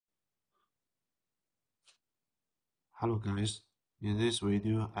Hello guys, in this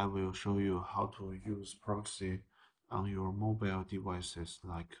video I will show you how to use proxy on your mobile devices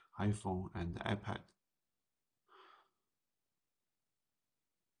like iPhone and iPad.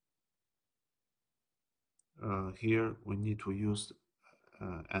 Here we need to use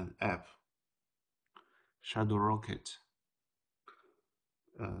an app, ShadowRocket.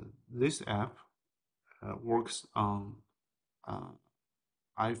 This app works on uh,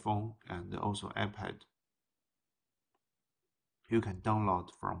 iPhone and also iPad. You can download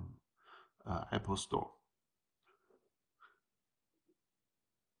from Apple Store.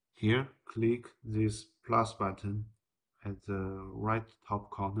 Here, click this plus button at the right top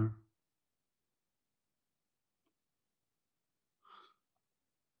corner.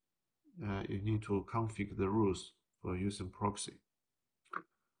 You need to configure the rules for using proxy.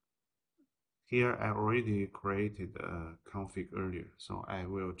 Here I already created a config earlier, so I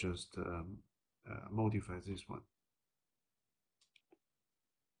will just modify this one.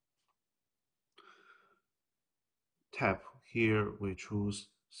 Tap here, we choose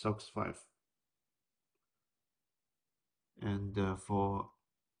SOX 5. And for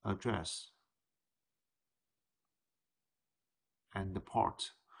address and the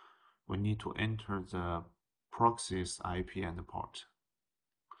port, we need to enter the proxy's IP and port.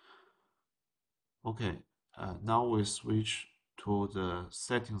 Okay, now we switch to the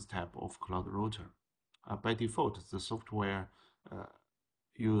settings tab of CloudRouter. By default, the software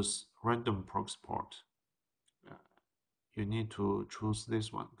use random proxy port. You need to choose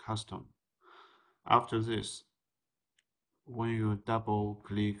this one, custom. After this, when you double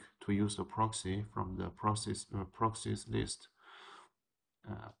click to use the proxy from the proxies list,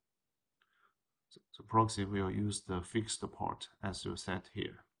 the proxy will use the fixed port as you set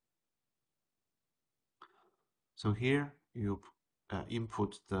here. So here you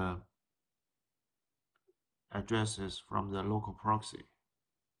input the addresses from the local proxy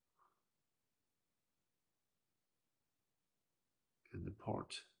and the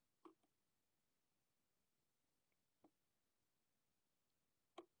port.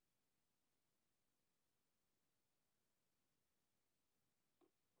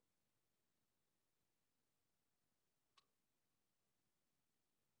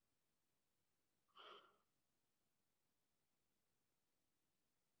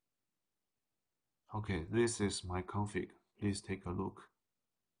 Okay, this is my config. Please take a look.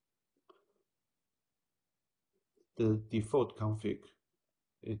 The default config,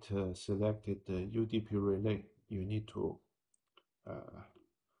 it selected the UDP relay. You need to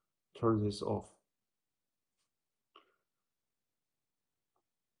turn this off.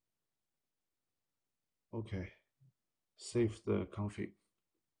 Okay, save the config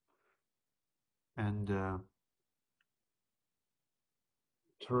and turn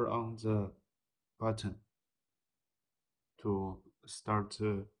on the button to start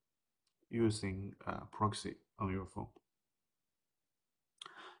using proxy on your phone.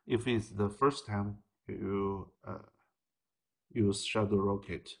 If it's the first time you use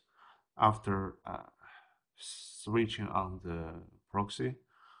ShadowRocket, after switching on the proxy,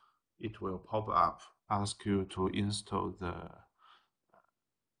 it will pop up, ask you to install the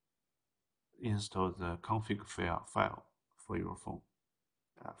config file for your phone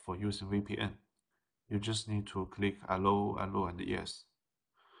for using VPN. You just need to click allow, and yes.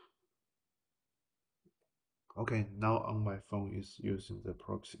 Okay, now on my phone is using the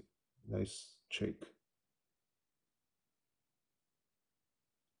proxy. Let's check.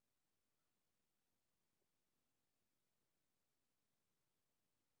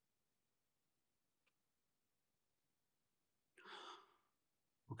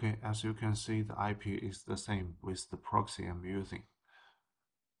 Okay, as you can see, the IP is the same with the proxy I'm using.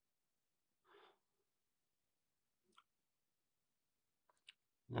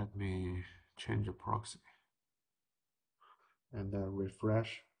 Let me change the proxy and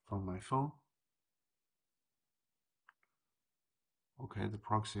refresh from my phone. Okay, the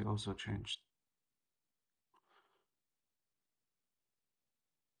proxy also changed.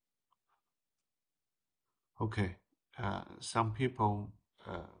 Okay, some people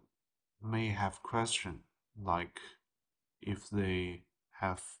may have question like if they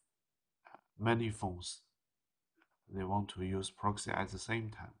have many phones, they want to use proxy at the same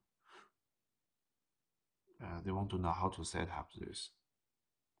time. They want to know how to set up this.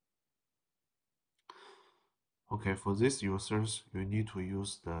 Okay, for these users, you need to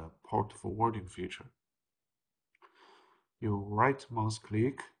use the port forwarding feature. You right mouse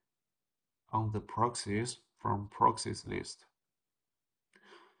click on the proxies from proxies list.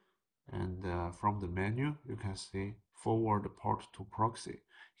 And from the menu, you can see forward port to proxy.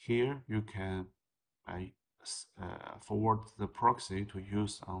 Here you can forward the proxy to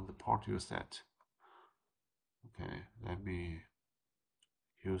use on the port you set. Okay, let me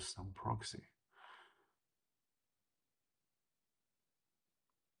use some proxy.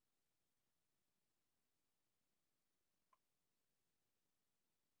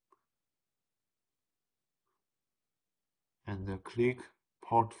 And click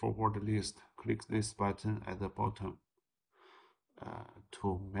port forward list. Click this button at the bottom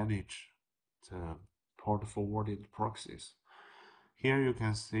to manage the port forwarded proxies. Here you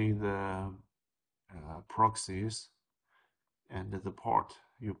can see the proxies and the port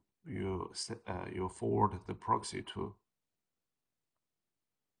you forward the proxy to.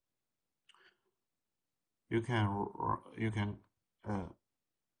 You can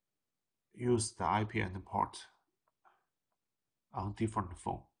use the IP and the port on different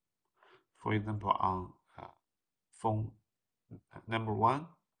phone. For example, on phone number 1,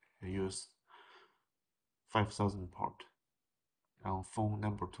 you use 5000 port. On phone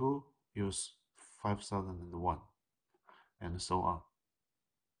number 2, use 5001, and so on.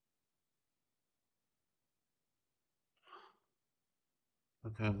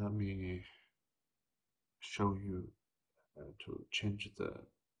 Okay, let me show you to change the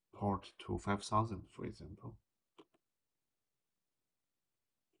port to 5000, for example.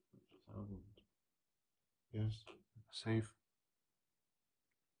 Yes, save.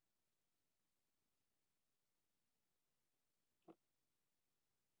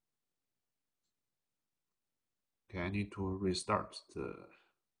 Okay, I need to restart the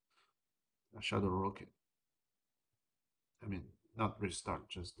ShadowRocket. I mean, not restart,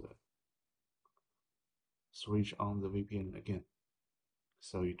 just switch on the VPN again,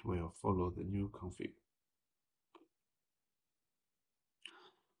 so it will follow the new config.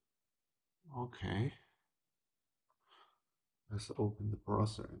 Okay, let's open the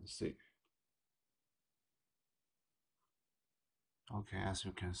browser and see. Okay, as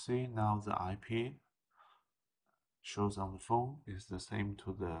you can see, now the IP shows on the phone is the same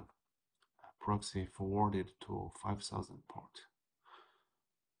to the proxy forwarded to 5000 port.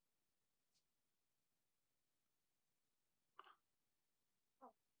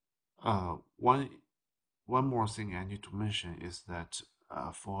 One more thing I need to mention is that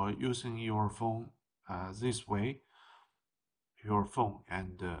for using your phone this way, your phone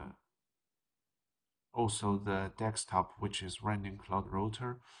and also the desktop which is running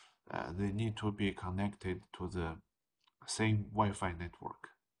CloudRouter, they need to be connected to the same Wi-Fi network,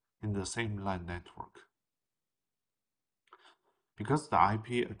 in the same LAN network. Because the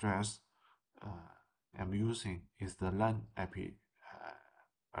IP address I'm using is the LAN IP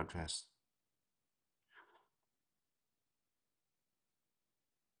address.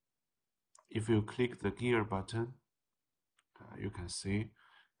 If you click the gear button, you can see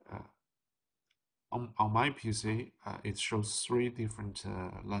on my PC, it shows 3 different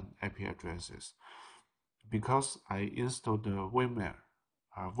LAN IP addresses. Because I installed the VMware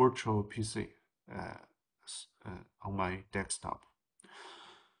virtual PC on my desktop.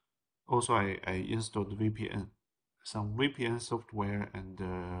 Also, I installed VPN. Some VPN software and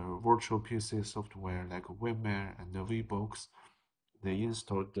virtual PC software like VMware and the VBox, they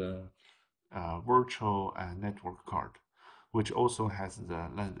installed the virtual network card, which also has the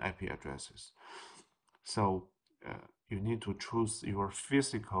LAN IP addresses. So you need to choose your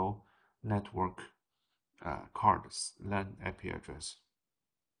physical network card's LAN IP address.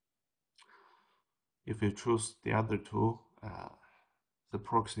 If you choose the other two, the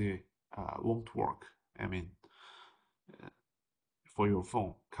proxy won't work. I mean, for your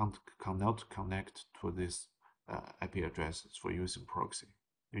phone, cannot connect to this IP addresses for using proxy.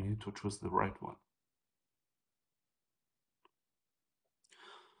 You need to choose the right one.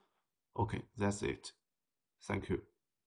 Okay, that's it. Thank you.